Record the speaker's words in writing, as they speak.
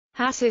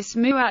Hatice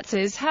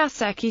Muazzez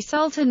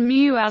Sultan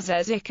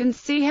Muazzez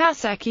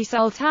Hatice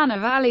Sultan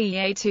of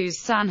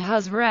Aliyatu's San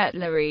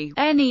Hazretleri,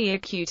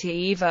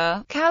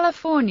 Eva,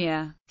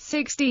 California.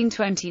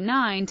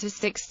 1629 to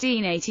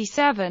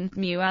 1687,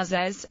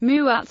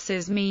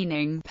 Muazzez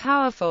meaning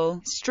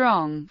powerful,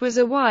 strong, was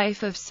a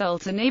wife of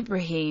Sultan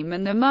Ibrahim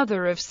and the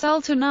mother of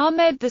Sultan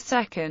Ahmed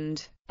II.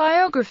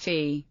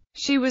 Biography.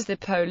 She was the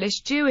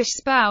Polish-Jewish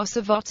spouse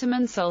of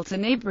Ottoman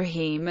Sultan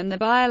Ibrahim and the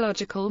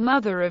biological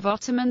mother of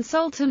Ottoman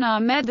Sultan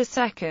Ahmed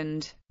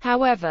II.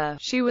 However,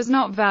 she was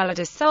not valid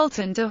as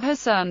sultan to her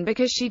son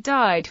because she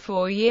died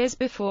 4 years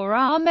before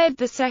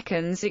Ahmed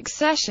II's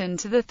accession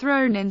to the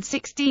throne in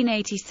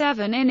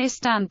 1687 in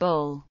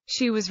Istanbul.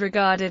 She was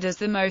regarded as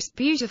the most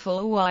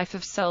beautiful wife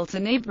of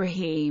Sultan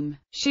Ibrahim.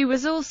 She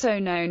was also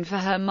known for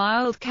her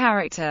mild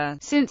character,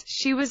 since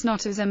she was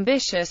not as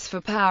ambitious for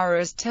power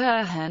as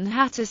Turhan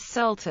Hatice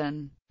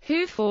Sultan,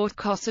 who fought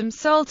Qasim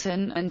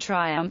Sultan and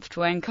triumphed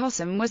when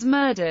Qasim was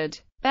murdered.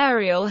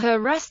 Burial. Her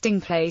resting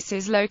place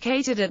is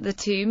located at the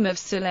tomb of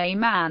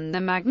Suleiman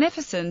the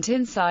Magnificent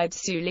inside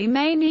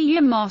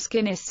Süleymaniye Mosque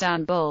in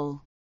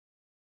Istanbul.